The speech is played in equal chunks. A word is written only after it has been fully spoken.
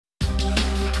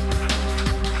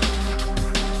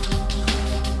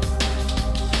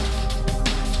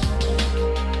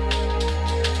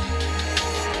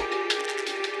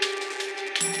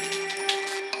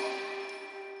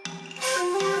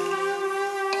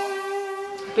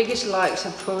Biggest likes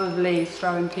are probably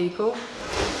throwing people,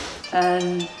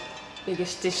 and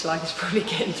biggest dislike is probably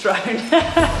getting thrown.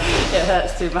 It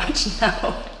hurts too much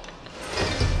now.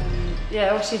 Yeah,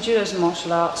 obviously judo's a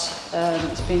martial arts.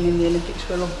 It's been in the Olympics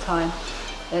for a long time.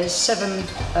 There's 7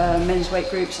 men's weight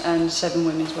groups and 7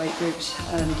 women's weight groups,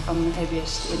 and I'm the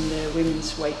heaviest in the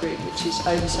women's weight group, which is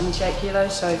over 78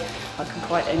 kilos, so I can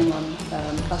fight anyone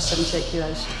plus 78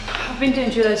 kilos. I've been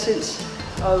doing judo since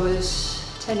I was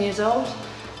 10 years old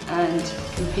and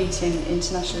competing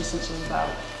internationally since I was about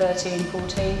 13,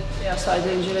 14. Yeah, I started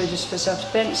doing judo just for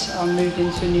self-defence. I moved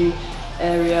into a new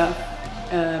area.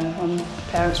 My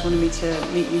parents wanted me to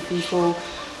meet new people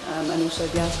and also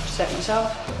be able to protect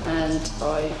myself, and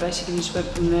I basically just went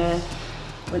from there.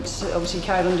 Obviously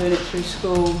carried on doing it through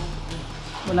school.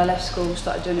 When I left school,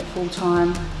 started doing it full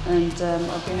time, and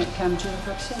I've been at Camp Judo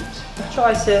ever since. I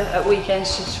try to at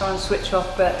weekends just try and switch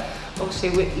off, but obviously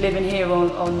we're living here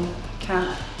on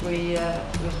camp, we're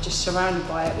just surrounded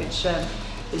by it, which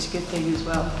is a good thing as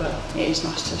well, but it is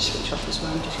nice to switch off as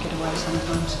well and just get away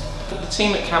sometimes. The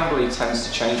team at Camberley tends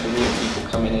to change with new people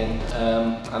coming in,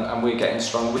 and we're getting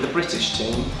stronger. With the British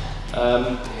team,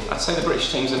 I'd say the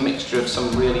British team's a mixture of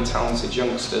some really talented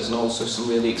youngsters and also some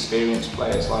really experienced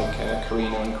players like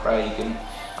Karina and Craig, and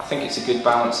I think it's a good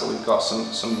balance that we've got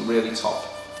some really top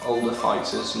older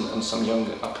fighters and some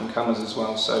young up-and-comers as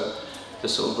well, so the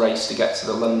sort of race to get to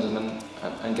the London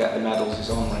and get the medals is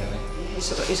on, really.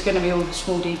 It's going to be all the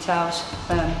small details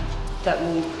that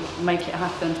will make it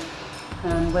happen.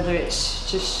 Whether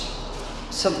it's just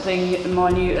something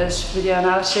minute as video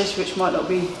analysis, which might not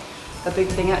be a big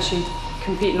thing actually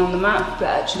competing on the mat, but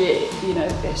actually it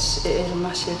is a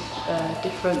massive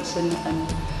difference, and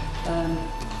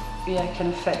yeah, can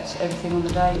affect everything on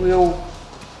the day. We all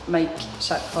make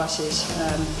sacrifices.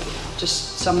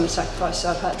 Just some of the sacrifices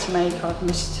I've had to make. I've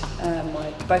missed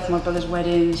both my brother's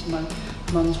weddings, my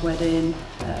mum's wedding,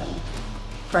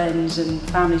 friends and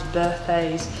family's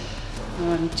birthdays.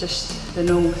 Just the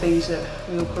normal things that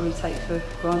we all probably take for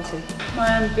granted. My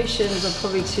ambitions are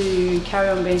probably to carry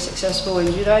on being successful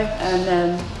in judo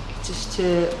and just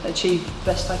to achieve the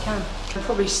best I can. I'm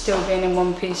probably still being in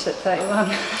one piece at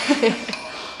 31.